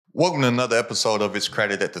Welcome to another episode of It's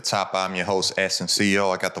Credit at the Top. I'm your host, Aston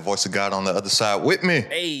CEO. I got the voice of God on the other side with me.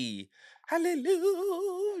 Hey,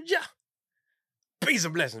 hallelujah. Peace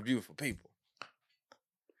and blessings, beautiful people.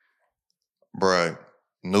 Bruh,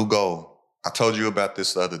 new goal. I told you about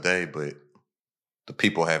this the other day, but the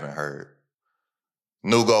people haven't heard.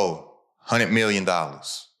 New goal, $100 million.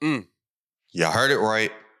 Y'all heard it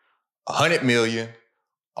right. $100 million.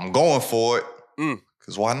 I'm going for it.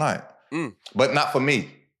 Because why not? But not for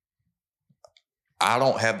me. I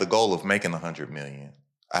don't have the goal of making $100 million.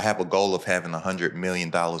 I have a goal of having $100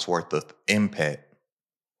 million worth of impact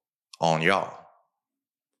on y'all.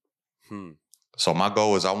 So my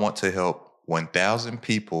goal is I want to help 1,000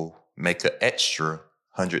 people make an extra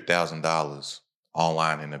 $100,000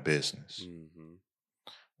 online in a business.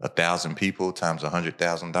 1,000 people times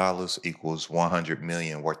 $100,000 equals 100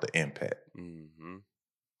 million worth of impact.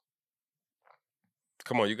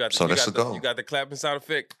 Come on, you got the clapping sound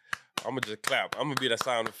effect. I'm gonna just clap. I'm gonna be that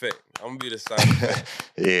sound effect.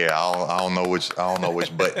 Yeah, I don't know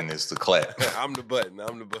which button is to clap. I'm the button.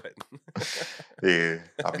 Yeah,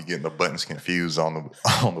 I be getting the buttons confused on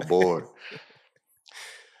the board.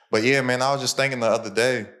 But yeah, man, I was just thinking the other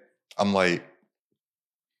day. I'm like,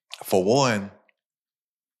 for one,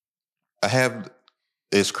 I have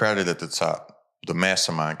It's Credit at the Top, the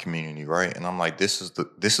mastermind community, right? And I'm like, this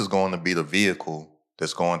is going to be the vehicle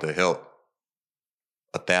that's going to help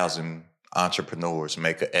 1,000 entrepreneurs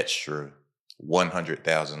make an extra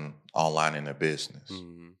 100,000 online in their business.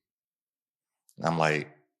 And I'm like,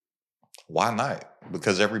 why not?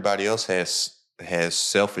 Because everybody else has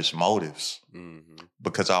selfish motives.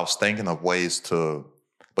 Because I was thinking of ways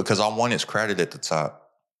because I want It's Credit at the Top,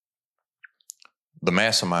 the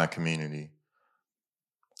mastermind community.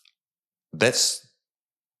 That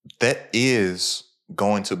is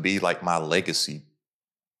going to be like my legacy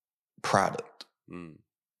product.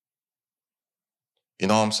 You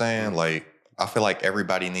know what I'm saying? Like, I feel like every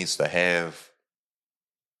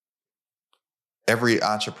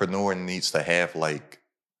entrepreneur needs to have like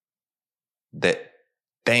that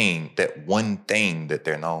one thing that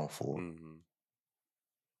they're known for.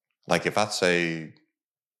 Like if I say,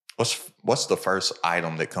 what's the first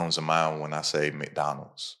item that comes to mind when I say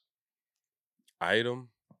McDonald's? Item?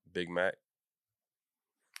 Big Mac.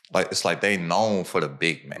 Like, it's like they known for the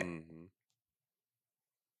Big Mac.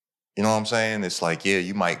 You know what I'm saying? It's like, yeah,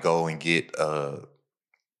 you might go and get a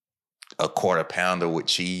quarter pounder with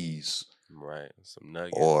cheese. Right. Some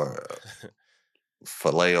nuggets. Or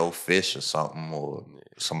Filet-O-Fish or something, or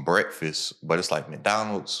some breakfast. But it's like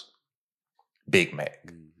McDonald's, Big Mac.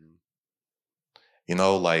 You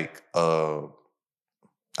know, like, I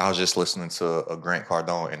was just listening to a Grant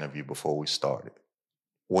Cardone interview before we started.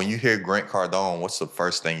 When you hear Grant Cardone, what's the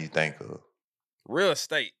first thing you think of? Real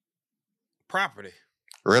estate. Property.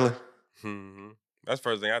 Really? That's the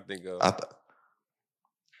first thing I think of.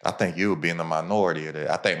 I think you would be in the minority of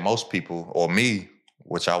that. I think most people, or me,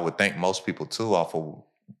 which I would think most people too, off of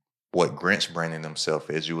what Grant's branding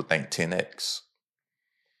himself is, you would think 10X.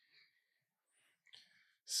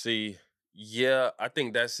 See, yeah, I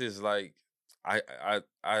think that's his, like, I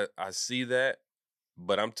see that,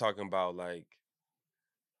 but I'm talking about like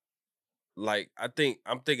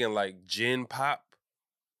I'm thinking like Gen Pop.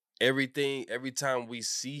 Every time we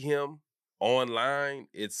see him online,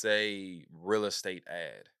 it's a real estate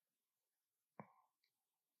ad.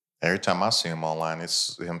 Every time I see him online,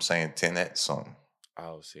 it's him saying 10X something.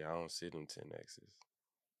 Oh, see, I don't see them 10Xs.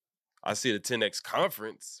 I see the 10X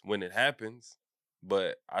conference when it happens,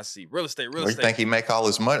 but I see real estate. Where you think he make all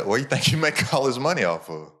his money? Where you think he make all his money off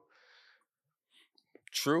of?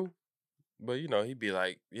 True, but you know, he'd be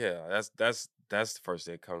like, yeah, that's the first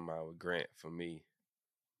thing coming out with Grant for me,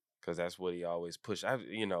 because that's what he always pushed.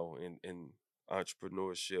 In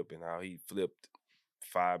entrepreneurship and how he flipped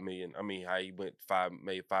 $5 million. I mean, how he made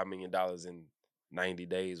 $5 million in 90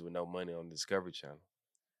 days with no money on the Discovery Channel.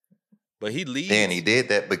 But he leads. And he did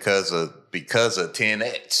that because of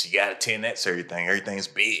 10X. You got to 10X everything. Everything's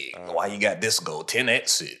big. Why you got this goal?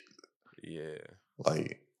 10X it. Yeah.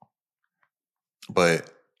 Like, but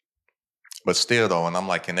still though, and I'm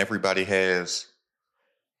like, and everybody has.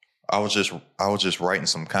 I was just writing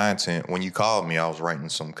some content. When you called me, I was writing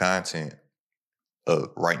some content,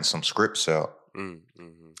 writing some scripts out.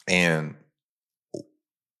 And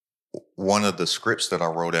one of the scripts that I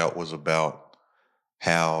wrote out was about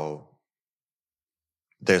how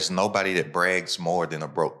there's nobody that brags more than a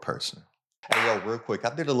broke person. Hey, yo, real quick,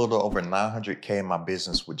 I did a little over 900K in my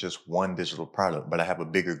business with just one digital product, but I have a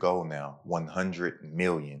bigger goal now, 100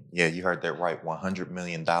 million. Yeah, you heard that right, $100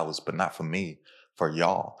 million, but not for me, for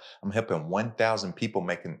y'all. I'm helping 1,000 people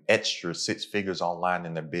making extra 6 figures online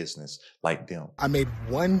in their business like them. I made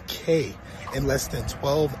 1K in less than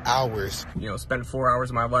 12 hours. Spent 4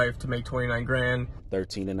 hours of my life to make 29 grand.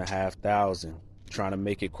 13,500. Trying to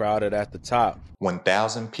make it crowded at the top.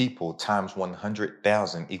 1,000 people times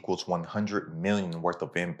 100,000 equals 100 million worth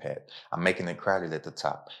of impact. I'm making it crowded at the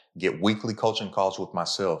top. Get weekly coaching calls with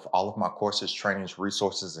myself, all of my courses, trainings,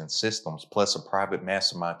 resources, and systems, plus a private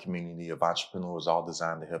mastermind community of entrepreneurs all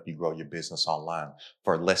designed to help you grow your business online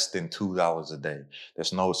for less than $2 a day.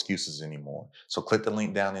 There's no excuses anymore. So click the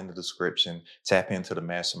link down in the description, tap into the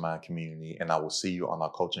mastermind community, and I will see you on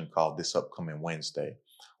our coaching call this upcoming Wednesday.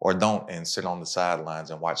 Or don't and sit on the sidelines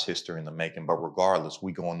and watch history in the making. But regardless,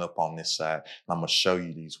 we going up on this side, and I'm going to show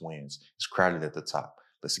you these wins. It's crowded at the top.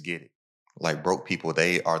 Let's get it. Like broke people,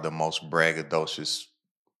 they are the most braggadocious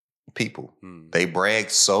people. They brag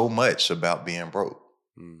so much about being broke.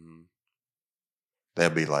 They'll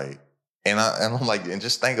be like, and I'm like, and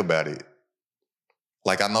just think about it.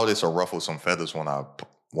 Like, I know this will ruffle some feathers when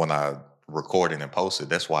I record it and post it.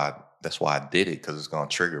 That's why I did it, because it's going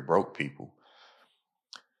to trigger broke people.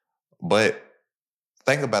 But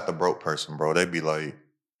think about the broke person, bro. They be like,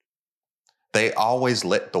 they always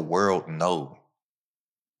let the world know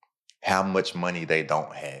how much money they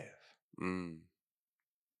don't have.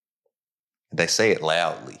 They say it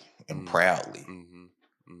loudly and proudly.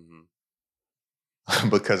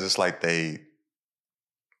 Because it's like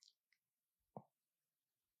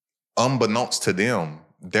unbeknownst to them,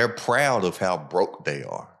 they're proud of how broke they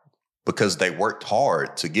are because they worked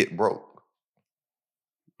hard to get broke.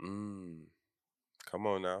 Come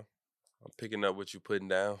on now. I'm picking up what you're putting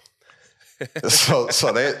down. so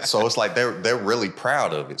it's like they're really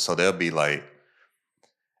proud of it. So they'll be like,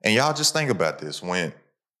 and y'all just think about this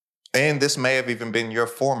and this may have even been your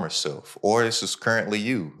former self, or this is currently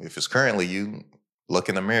you. If it's currently you, look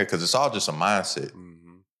in the mirror, because it's all just a mindset.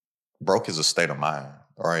 Broke is a state of mind,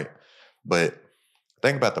 all right? But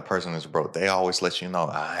think about the person that's broke. They always let you know,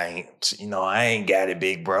 I ain't got it,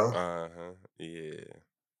 big bro. Yeah.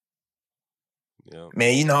 Yep.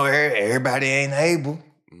 Man, everybody ain't able.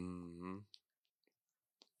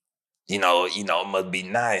 It must be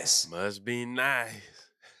nice. Must be nice.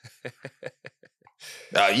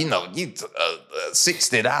 You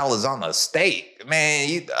 $60 on a steak, man.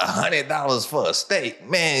 $100 for a steak,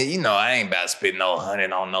 man. I ain't about to spend no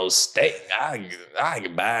 $100 on no steak. I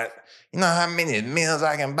can buy it. You know how many meals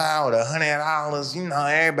I can buy with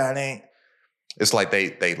 $100? Everybody ain't. It's like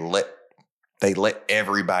they let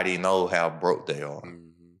everybody know how broke they are.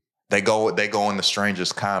 They go in the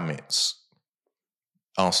strangers' comments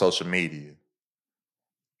on social media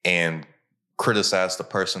and criticize the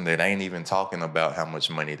person that ain't even talking about how much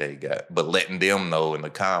money they got, but letting them know in the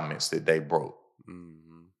comments that they broke.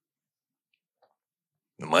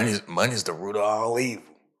 Money's the root of all evil.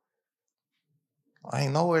 I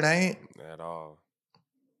ain't know it ain't. At all.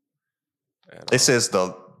 It says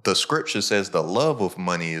the scripture says the love of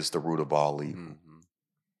money is the root of all evil.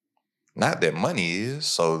 Not that money is.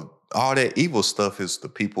 So all that evil stuff is the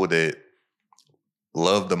people that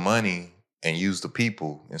love the money and use the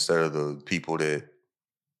people instead of the people that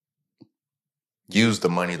use the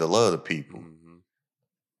money to love the people.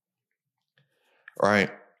 Right?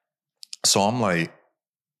 So I'm like,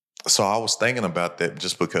 so I was thinking about that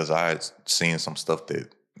just because I had seen some stuff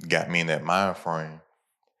that got me in that mind frame.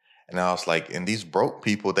 And I was like, and these broke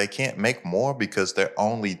people, they can't make more because they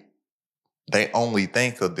only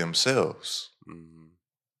think of themselves.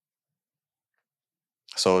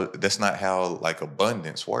 So that's not how like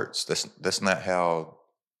abundance works. That's not how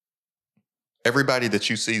everybody that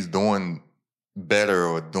you see is doing better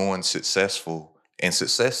or doing successful, and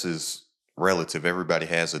success is relative. Everybody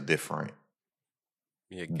has a different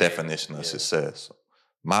definition of success.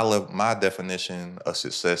 My definition of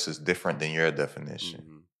success is different than your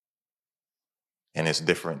definition. And it's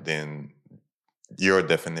different than your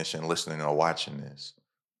definition listening or watching this.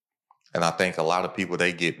 And I think a lot of people,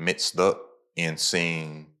 they get mixed up in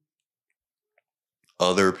seeing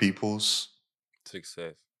other people's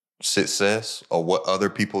success or what other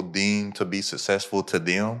people deem to be successful to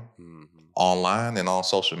them online and on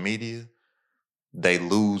social media. They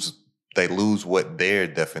lose what their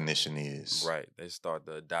definition is. Right. They start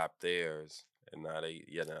to adopt theirs, and now they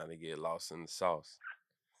get lost in the sauce.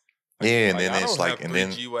 Yeah, and then it's like, and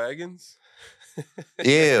then G-Wagons.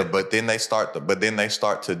 Yeah, but then they start to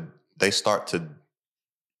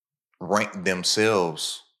rank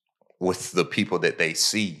themselves with the people that they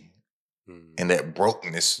see, and that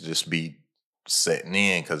brokenness just be setting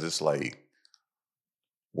in, because it's like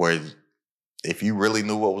where if you really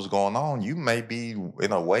knew what was going on, you may be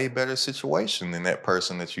in a way better situation than that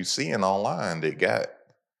person that you seeing online that got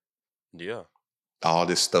Yeah. all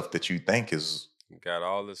this stuff that you think is. Got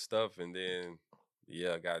all this stuff and then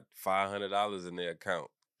got $500 in their account.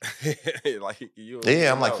 Like you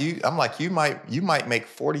Yeah, don't know. I'm like you might make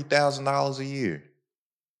 $40,000 a year.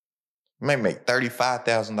 You might make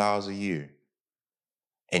 $35,000 a year,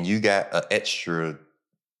 and you got an extra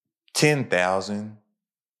 10,000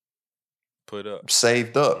 Put up.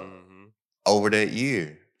 saved up Mm-hmm. over that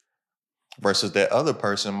year, versus that other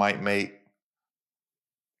person might make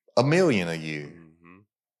 $1 million a year, Mm-hmm.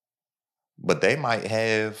 but they might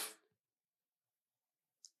have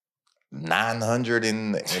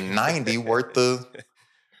 990 worth of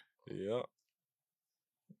Yeah.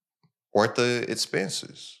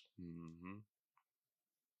 expenses. Mm-hmm.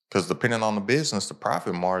 Because depending on the business, the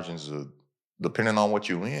profit margins are, depending on what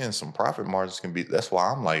you in, some profit margins can be. That's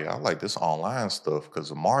why I like this online stuff, because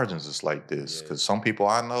the margins is like this. Yeah. Because some people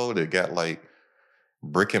I know that got like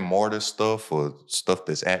brick and mortar stuff or stuff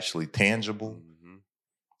that's actually tangible. Mm-hmm.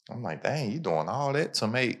 I'm like, dang, you doing all that to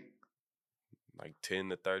make Like 10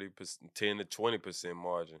 to 30%, 10 to 20%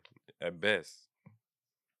 margin at best.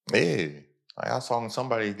 yeah. Like I saw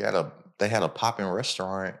somebody they had a popping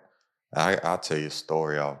restaurant. I'll tell you a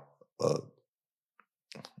story. Uh,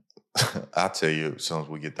 I'll tell you as soon as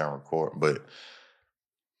we get done recording. But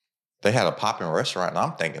they had a popping restaurant, and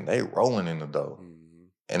I'm thinking they rolling in the dough. Mm-hmm.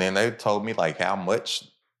 And then they told me like how much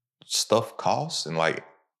stuff costs and like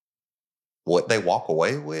what they walk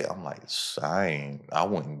away with. I'm like, I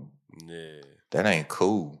wouldn't. Yeah. That ain't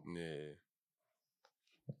cool. Yeah.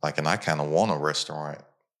 Like, and I kind of want a restaurant.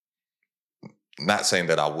 Not saying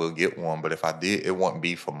that I will get one, but if I did, it wouldn't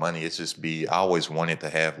be for money. It's just be, I always wanted to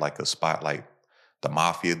have like a spot like the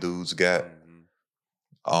mafia dudes got Mm-hmm.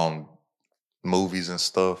 on movies and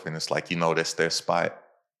stuff. And it's like, that's their spot.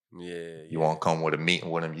 Yeah. You want to come with a meeting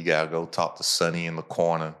with them, you got to go talk to Sonny in the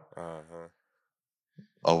corner Uh-huh.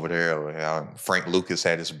 over there. Frank Lucas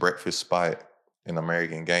had his breakfast spot in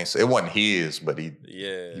American Gangster. It wasn't his, but he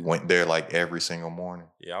went there like every single morning.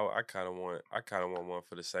 Yeah, I kind of want one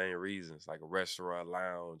for the same reasons, like a restaurant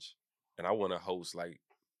lounge, and I want to host like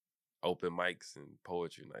open mics and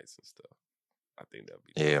poetry nights and stuff. I think that'd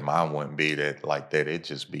be Yeah, mine wouldn't be that like that.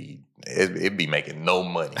 It'd be making no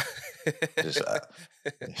money. Just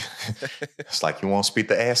it's like, you want to speak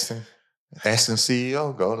to Aston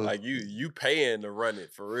CEO, go to like you paying to run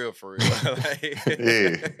it for real. Like,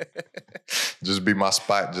 yeah, just be my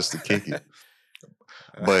spot just to kick it.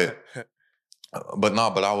 But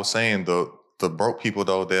I was saying the broke people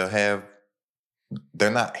though, they're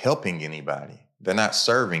not helping anybody. They're not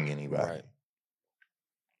serving anybody. Right.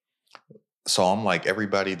 So I'm like,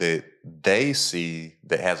 everybody that they see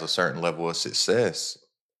that has a certain level of success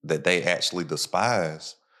that they actually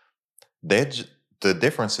despise, the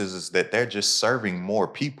difference is that they're just serving more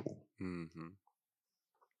people. Mm-hmm.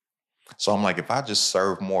 So I'm like, if I just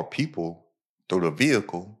serve more people through the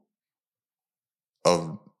vehicle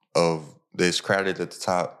of this crowded at the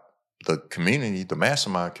top, the community, the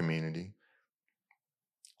mastermind community,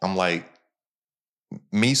 I'm like,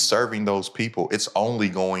 me serving those people, it's only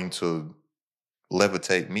going to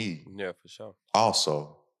levitate me. Yeah, for sure.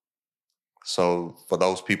 Also. So for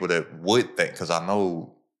those people that would think, because I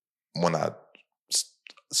know when I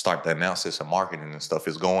start to announce this in marketing and stuff,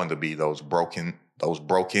 it's going to be those broken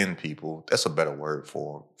people. That's a better word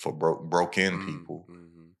for broken people.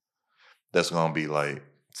 Mm-hmm. That's going to be like,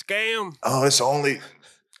 scam. Oh, it's only,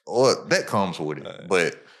 well, that comes with it.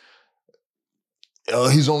 But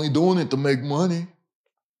he's only doing it to make money.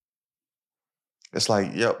 It's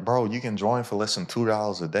like, yeah, bro, you can join for less than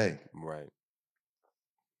 $2 a day. Right.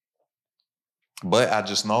 But I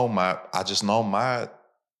just know my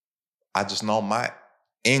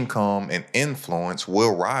income and influence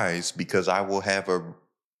will rise because I will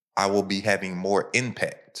be having more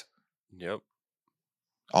impact. Yep.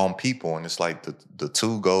 On people. And it's like the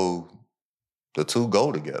two go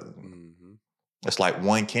together. Mm-hmm. It's like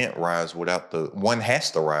one can't rise without one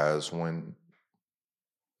has to rise when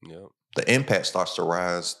the impact starts to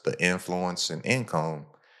rise, the influence and income,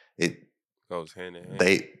 it goes hand in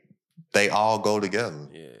hand. They all go together.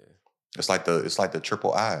 Yeah. It's like the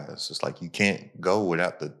triple I's. It's like you can't go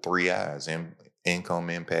without the three I's: income,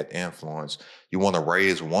 impact, influence. You want to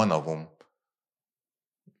raise one of them.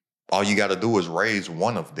 All you got to do is raise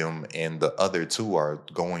one of them, and the other two are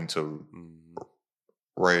going to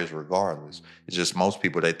raise regardless. It's just most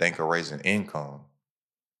people, they think of raising income.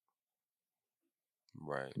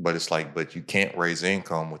 Right. But it's like, but you can't raise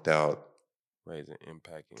income without raising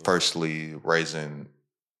impact. Firstly, raising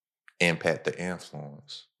impact to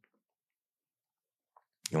influence.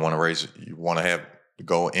 You want to raise. You want to have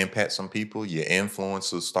go impact some people. Your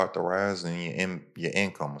influence will start to rise, and your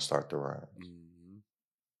income will start to rise. Mm-hmm.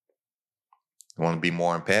 You want to be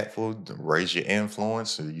more impactful. Raise your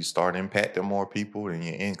influence, and you start impacting more people, and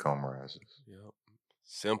your income rises. Yep.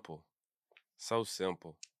 Simple. So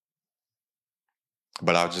simple.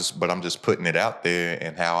 But I'm just putting it out there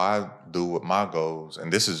and how I do with my goals.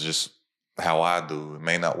 And this is just how I do. It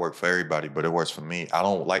may not work for everybody, but it works for me. I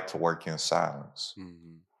don't like to work in silence.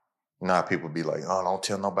 Mm-hmm. You know how people be like, "Oh, don't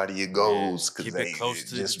tell nobody your Yeah. goals," because Keep it close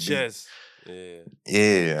to the chest. Yeah.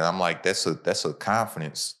 Yeah. And I'm like, that's a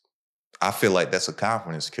confidence. I feel like that's a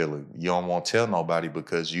confidence killer. You don't want to tell nobody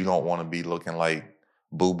because you don't want to be looking like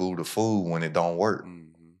boo boo the fool when it don't work. Mm-hmm.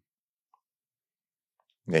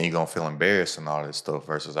 Then you're gonna feel embarrassed and all that stuff.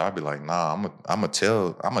 Versus I'd be like, nah, I'm gonna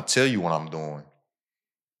tell you what I'm doing.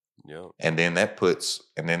 Yep. And then that puts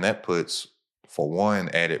for one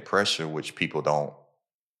added pressure, which people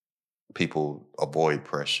avoid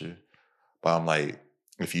pressure. But I'm like,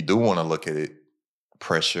 if you do want to look at it,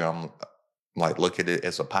 pressure, I'm like, look at it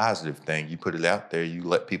as a positive thing. You put it out there, you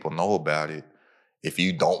let people know about it. If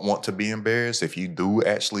you don't want to be embarrassed, if you do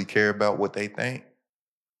actually care about what they think,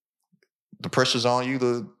 the pressure's on you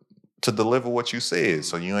to deliver what you said.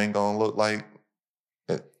 So you ain't gonna look like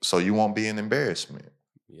so you won't be an embarrassment.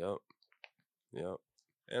 Yep. Yep.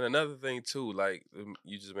 And another thing too, like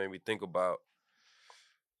you just made me think about,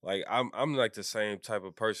 like I'm like the same type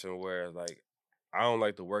of person where like I don't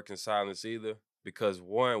like to work in silence either, because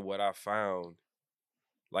one, what I found,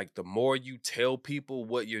 like the more you tell people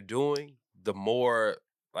what you're doing, the more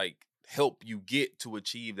like help you get to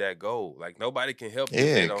achieve that goal. Like nobody can help you if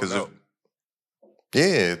Yeah, they don't because know.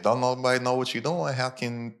 don't nobody know what you're doing, how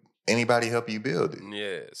can anybody help you build it?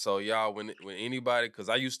 Yeah. So y'all, when anybody, because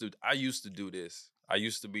I used to do this. I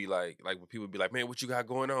used to be like when people be like, man, what you got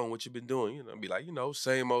going on? What you been doing? You know, be like,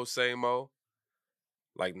 same old, same old.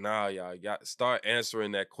 Like, nah, y'all start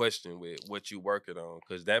answering that question with what you working on,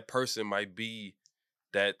 because that person might be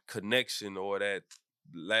that connection or that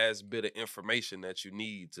last bit of information that you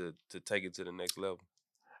need to take it to the next level.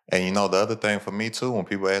 And you know, the other thing for me too, when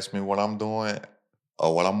people ask me what I'm doing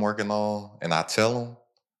or what I'm working on, and I tell them,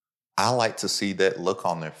 I like to see that look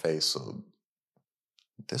on their face of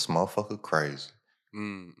this motherfucker crazy.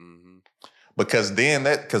 Mm-hmm. Because then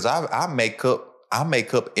because I make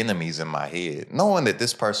up enemies in my head, knowing that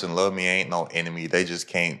this person love me ain't no enemy. They just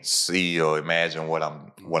can't see or imagine what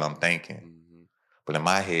I'm thinking. Mm-hmm. But in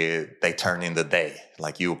my head, they turn into they,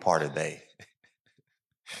 like you a part of they.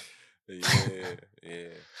 Yeah, yeah.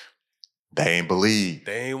 They ain't believe.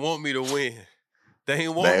 They ain't want me to win. They ain't They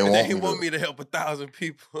want want me to help 1,000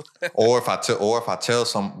 people. or if I tell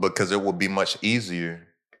some, because it would be much easier.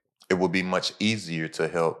 It would be much easier to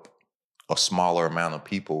help a smaller amount of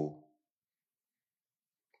people.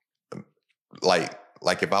 Like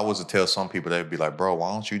if I was to tell some people, they'd be like, bro,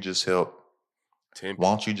 why don't you just help 10 why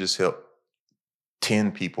don't you just help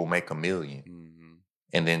 10 people make $1 million Mm-hmm.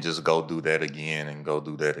 and then just go do that again and go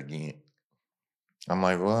do that again? I'm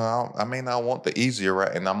like, well, I may not want the easier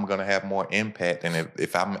route, and I'm going to have more impact. And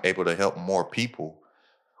if I'm able to help more people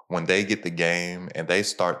when they get the game and they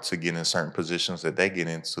start to get in certain positions that they get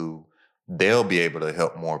into, they'll be able to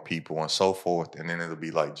help more people and so forth. And then it'll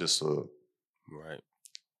be like just Right.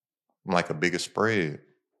 like a bigger spread.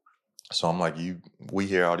 So I'm like, we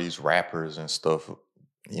hear all these rappers and stuff,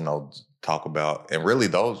 talk about, and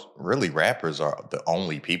really rappers are the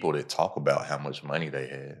only people that talk about how much money they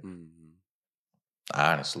have. Mm-hmm.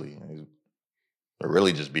 Honestly, it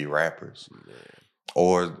really just be rappers Yeah.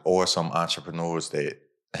 or some entrepreneurs that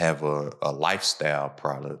have a lifestyle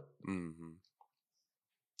product. Mm-hmm.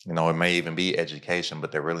 It may even be education,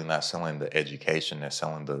 but they're really not selling the education. They're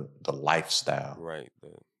selling the lifestyle. Right.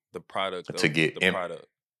 The product To of get the product.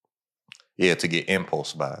 Yeah, to get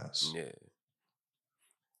impulse buys. Yeah.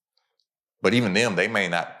 But even them, they may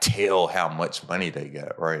not tell how much money they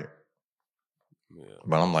got, right? Yeah.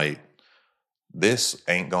 But I'm like, this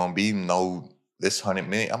ain't gonna be this 100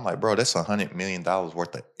 million. I'm like, bro, that's $100 million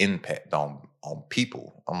worth of impact on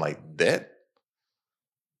people. I'm like,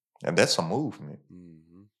 and that's a movement.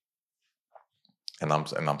 Mm-hmm.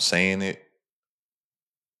 And I'm saying it,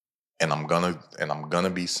 and I'm gonna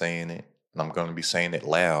be saying it, and I'm gonna be saying it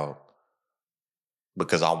loud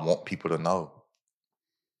because I want people to know.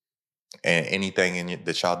 And anything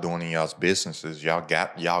that y'all doing in y'all's businesses, y'all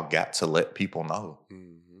got to let people know.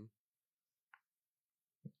 Mm-hmm.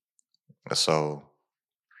 So,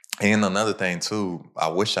 and another thing too, I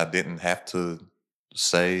wish I didn't have to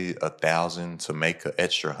say 1,000 to make an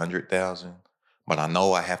extra 100,000, but I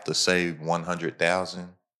know I have to say 100,000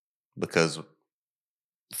 because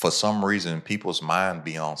for some reason, people's mind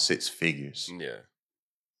be on 6 figures Yeah.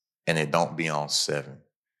 and it don't be on 7.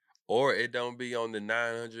 Or it don't be on the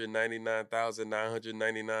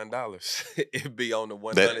 $999,999. It be on the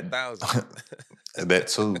 100,000. That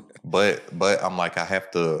too. But I'm like, I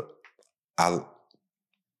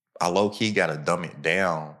low key gotta dumb it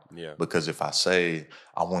down Yeah. because if I say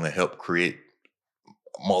I want to help create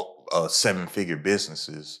 7-figure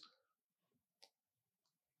businesses,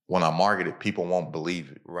 when I market it, people won't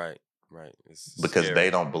believe it. Right. It's Because scary. they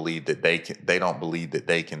don't believe that they can. They don't believe that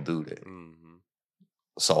they can do that. Mm-hmm.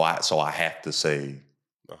 So I have to say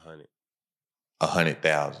 100.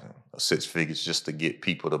 100,000, 6 figures, just to get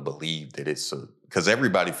people to believe that it's a. Because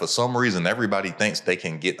everybody, for some reason, everybody thinks they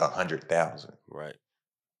can get 100,000. Right.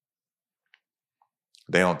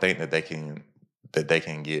 They don't think that they can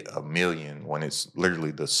get 1 million when it's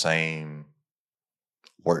literally the same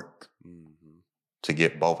work Mm-hmm. to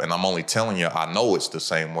get both. And I'm only telling you, I know it's the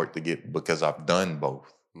same work to get because I've done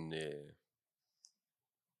both. Yeah.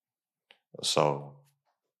 So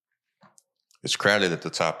it's crowded at the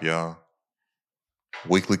top, y'all.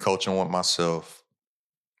 Weekly coaching with myself,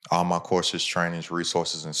 all my courses, trainings,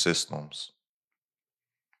 resources, and systems,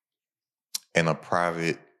 and a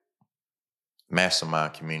private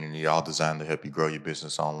mastermind community, all designed to help you grow your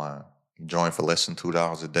business online. You join for less than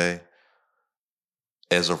 $2 a day.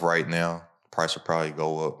 As of right now, price will probably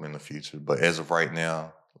go up in the future, but as of right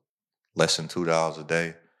now, less than $2 a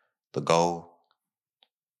day. The goal,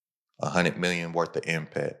 100 million worth of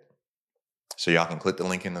impact. So y'all can click the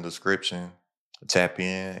link in the description, tap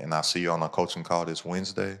in, and I'll see you on a coaching call this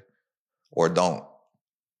Wednesday. Or don't.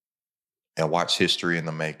 And watch history in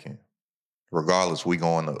the making. Regardless, we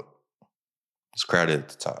going up. It's crowded at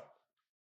the top.